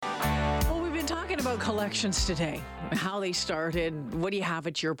about collections today, how they started, what do you have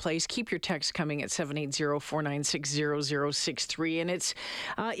at your place? Keep your text coming at 780-496-0063. And it's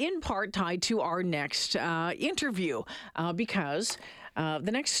in part tied to our next interview because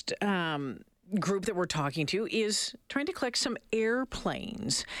the next group that we're talking to is trying to collect some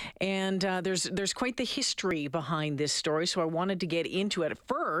airplanes. And there's quite the history behind this story, so I wanted to get into it. At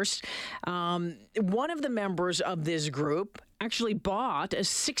first, one of the members of this group actually bought a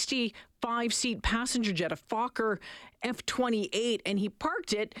 65-seat passenger jet, a Fokker F-28, and he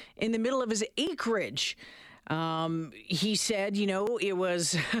parked it in the middle of his acreage. He said, it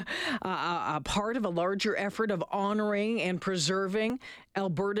was a part of a larger effort of honoring and preserving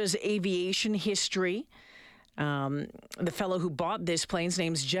Alberta's aviation history. The fellow who bought this plane's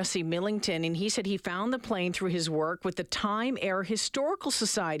name's Jesse Millington, and he said he found the plane through his work with the Time Air Historical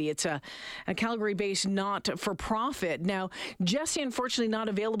Society. It's a Calgary-based not-for-profit. Now, Jesse, unfortunately, not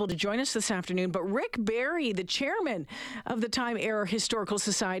available to join us this afternoon, but Rick Barry, the chairman of the Time Air Historical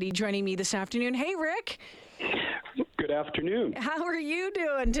Society, joining me this afternoon. Hey, Rick. Good afternoon. How are you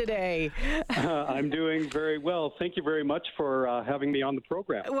doing today? I'm doing very well. Thank you very much for having me on the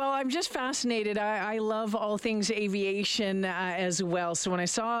program. Well, I'm just fascinated. I love all things aviation as well. So when I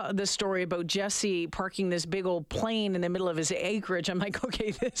saw the story about Jesse parking this big old plane in the middle of his acreage, I'm like,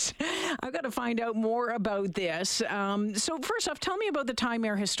 okay, I've got to find out more about this. So first off, tell me about the Time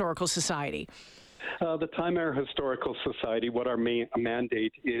Air Historical Society. The Time Air Historical Society, what our main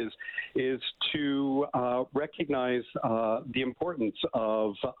mandate is to recognize the importance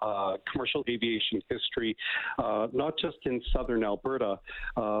of commercial aviation history, not just in southern Alberta,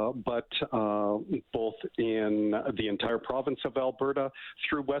 but both in the entire province of Alberta,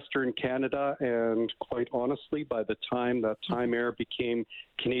 through Western Canada, and quite honestly, by the time that Time Air became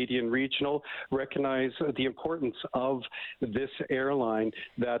Canadian Regional, recognize the importance of this airline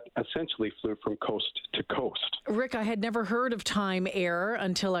that essentially flew from coast to coast. Rick, I had never heard of Time Air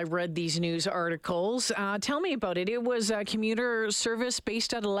until I read these news articles. Tell me about it. It was a commuter service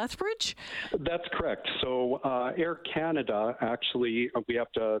based out of Lethbridge? That's correct. So Air Canada, actually, we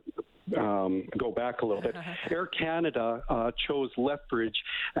have to go back a little bit. Air Canada chose Lethbridge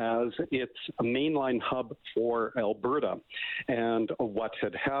as its mainline hub for Alberta. And what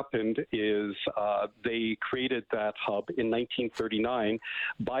had happened is they created that hub in 1939,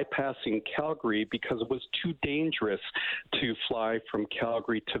 bypassing Calgary because it was too dangerous to fly from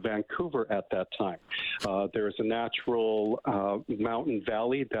Calgary to Vancouver at that time. There is a natural mountain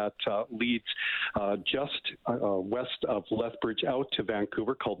valley that leads just west of Lethbridge out to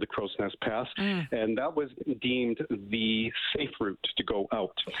Vancouver called the Crow's Nest Pass, and that was deemed the safe route to go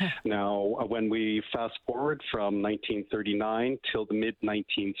out. Now, when we fast forward from 1939 till the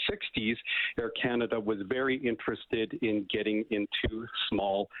mid-1960s, Air Canada was very interested in getting into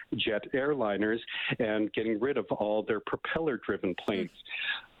small jet airliners and getting rid of all their propeller-driven planes.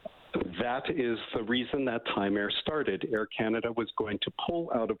 That is the reason that Time Air started. Air Canada was going to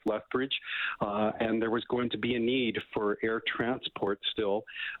pull out of Lethbridge, and there was going to be a need for air transport still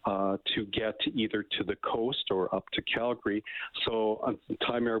to get either to the coast or up to Calgary. So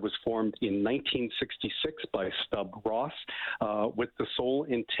Time Air was formed in 1966 by Stubb Ross with the sole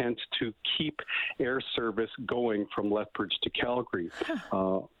intent to keep air service going from Lethbridge to Calgary.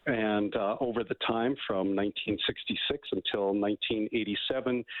 And over the time from 1966 until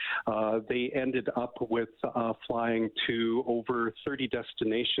 1987, they ended up with flying to over 30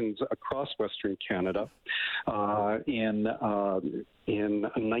 destinations across Western Canada. In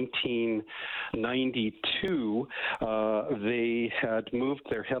 1992, they had moved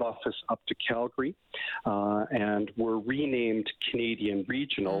their head office up to Calgary and were renamed Canadian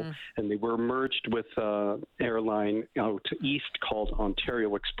Regional, and they were merged with an airline out east called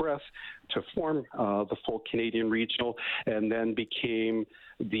Ontario Express to form the full Canadian Regional, and then became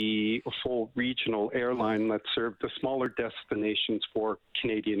the full regional airline that served the smaller destinations for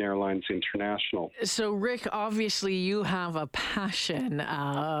Canadian Airlines International. So, Rick, obviously you have a passion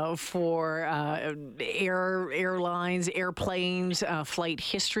for airlines, airplanes, flight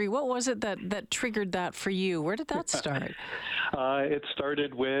history. What was it that triggered that for you? Where did that start? It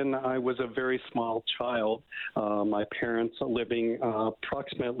started when I was a very small child. My parents living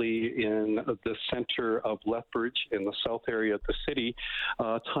approximately in the center of Lethbridge in the south area of the city,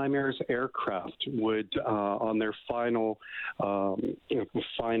 Time Air's aircraft would, on their final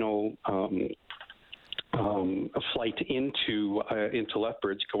flight into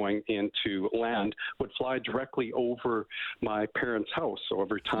Lethbridge, going into land, would fly directly over my parents' house. So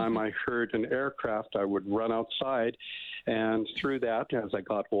every time I heard an aircraft, I would run outside, and through that, as I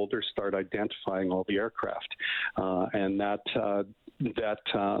got older, start identifying all the aircraft, and that that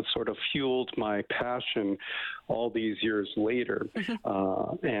sort of fueled my passion all these years later.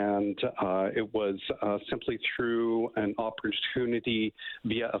 And it was simply through an opportunity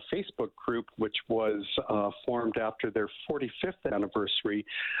via a Facebook group, which was formed after their 45th anniversary,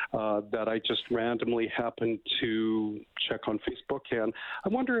 that I just randomly happened to check on Facebook. And I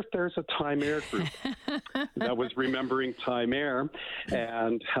wonder if there's a Time Air group that was remembering Time Air.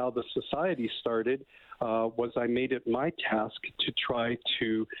 And how the society started was I made it my task to try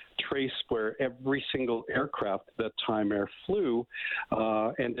to trace where every single aircraft that Time Air flew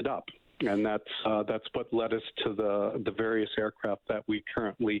ended up. And that's what led us to the various aircraft that we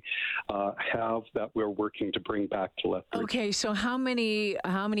currently have that we're working to bring back to Lethbridge. Okay, so how many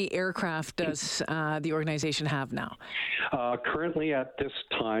aircraft does the organization have now? Currently, at this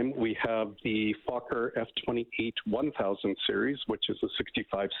time, we have the Fokker F-28 1000 series, which is a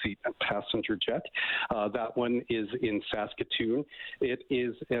 65-seat passenger jet. That one is in Saskatoon. It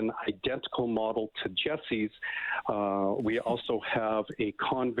is an identical model to Jessie's. We also have a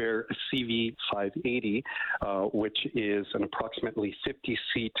Convair CV580, which is an approximately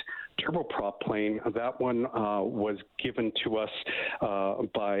 50-seat turboprop plane. That one was given to us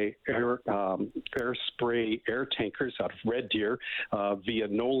by Air Spray Air Tankers out of Red Deer via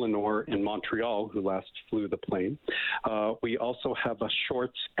Nolanor in Montreal, who last flew the plane. We also have a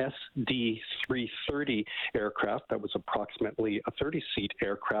Shorts SD330 aircraft that was approximately a 30-seat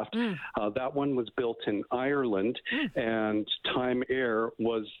aircraft. That one was built in Ireland, and Time Air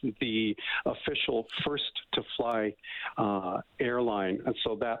was the official first to fly airline, and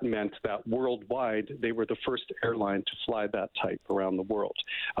so that meant that worldwide they were the first airline to fly that type around the world.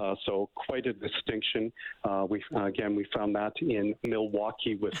 So quite a distinction. We found that in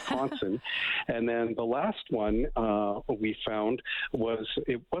Milwaukee, Wisconsin. And then the last one we found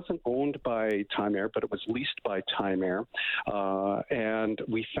it wasn't owned by Time Air, but it was leased by Time Air, and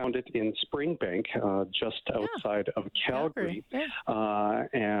we found it in Springbank, just outside of Calgary.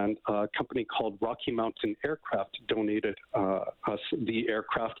 And a company called Rocky Mountain Aircraft donated us the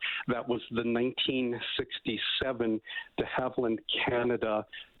aircraft. That was the 1967 de Havilland, Canada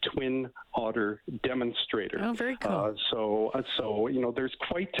Twin Otter demonstrator. Oh, very cool. So there's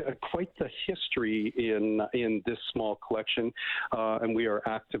quite the history in this small collection, and we are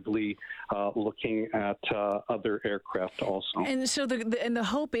actively looking at other aircraft also. And so the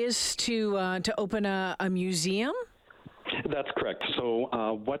hope is to open a museum. That's correct. So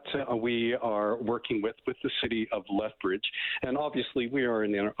what we are working with the city of Lethbridge, and obviously we are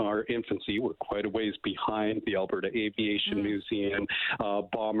in our infancy. We're quite a ways behind the Alberta Aviation Museum,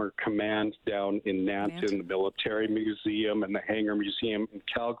 Bomber Command down in Nanton, the Military Museum, and the Hangar Museum in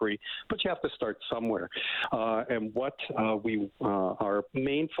Calgary. But you have to start somewhere. And what our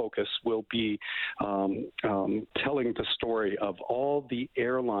main focus will be telling the story of all the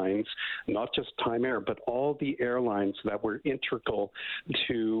airlines, not just Time Air, but all the airlines that were integral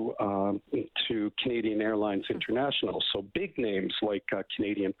to Canadian Airlines International. So big names like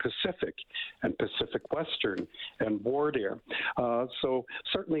Canadian Pacific and Pacific Western and Wardair. So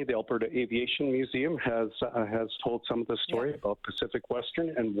certainly the Alberta Aviation Museum has told some of the story about Pacific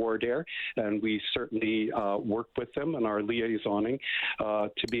Western and Wardair, and we certainly work with them and are liaisoning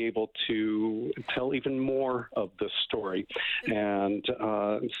to be able to tell even more of the story. And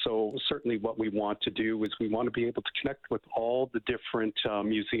so certainly what we want to do is we want to be able to connect with all the different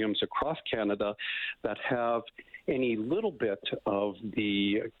museums across Canada that have any little bit of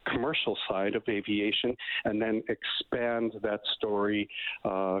the commercial side of aviation, and then expand that story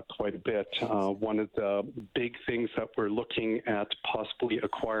quite a bit. One of the big things that we're looking at possibly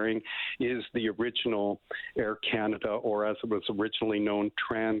acquiring is the original Air Canada, or as it was originally known,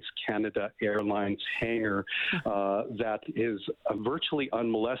 Trans-Canada Airlines hangar that is virtually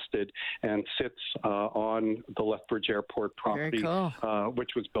unmolested and sits on the Lethbridge Airport property,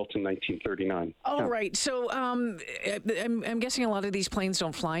 which was built in 1939. All right. So I'm guessing a lot of these planes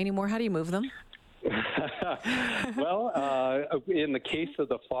don't fly anymore. How do you move them? Well, in the case of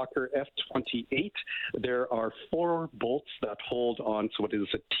the Fokker F-28, there are 4 bolts that hold on. So it is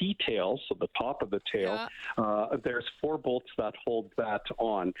a T-tail, so the top of the tail. There's 4 bolts that hold that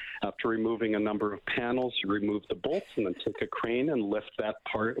on. After removing a number of panels, you remove the bolts and then take a crane and lift that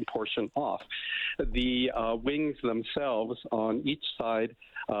portion off. The wings themselves, on each side,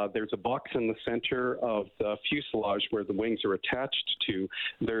 there's a box in the center of the fuselage where the wings are attached to.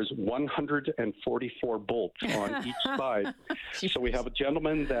 There's 140 44 bolts on each side. So we have a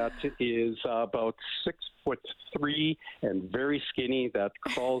gentleman that is about 6'3" and very skinny that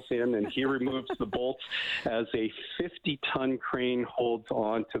crawls in, and he removes the bolts as a 50-ton crane holds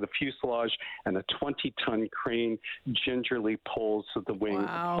on to the fuselage, and a 20-ton crane gingerly pulls the wing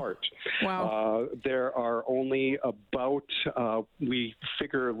apart. Wow. There are only about, we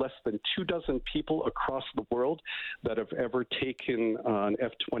figure, less than 24 people across the world that have ever taken an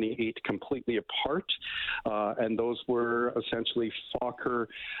F-28 completely apart, and those were essentially Fokker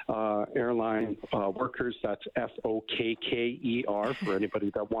airline workers. That's F-O-K-K-E-R for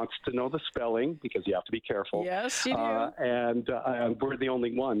anybody that wants to know the spelling, because you have to be careful. Yes, you do. And we're the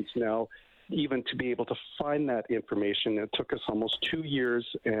only ones. Now, even to be able to find that information, it took us almost 2 years,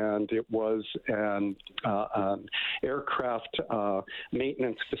 and it was an aircraft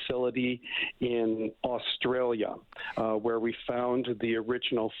maintenance facility in Australia where we found the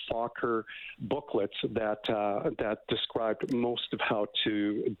original Fokker booklets that described most of how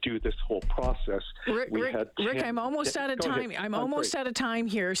to do this whole process. Rick, I'm almost out of time. I'm almost out of time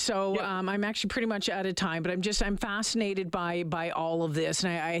here, so I'm actually pretty much out of time. But I'm fascinated by all of this,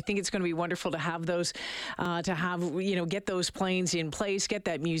 and I think it's going to be wonderful to have those, get those planes in place, get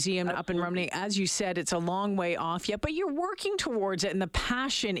that museum up and running. As you said, it's a long way off yet, but you're working towards it, and the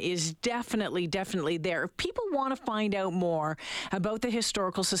passion is definitely there. If people want to find out more about the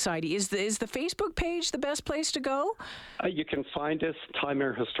Historical Society, is the Facebook page the best place to go? You can find us, Time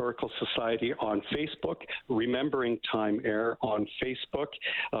Air Historical Society, on Facebook, Remembering Time Air on Facebook.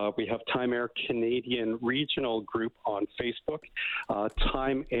 We have Time Air Canadian Regional Group on Facebook.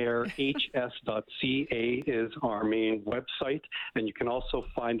 Time Air HS.ca is our main website, and you can also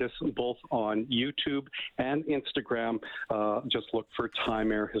find us both on YouTube and Instagram. Just look for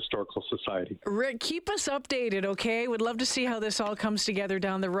Time Air Historical Society. Rick, keep us updated, okay? Would love to see how this all comes together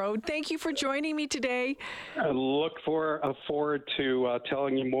down the road. Thank you for joining me today. Look forward to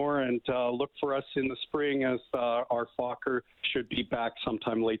telling you more, and look for us in the spring, as our Fokker should be back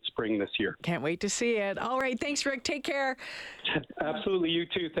sometime late spring this year. Can't wait to see it. All right, thanks, Rick. Take care. Absolutely, you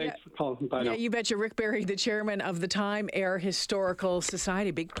too. Thanks for calling. Bye now. You betcha. Rick Barry, the chairman of the Time Air Historical Society.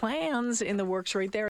 Big plans in the works right there.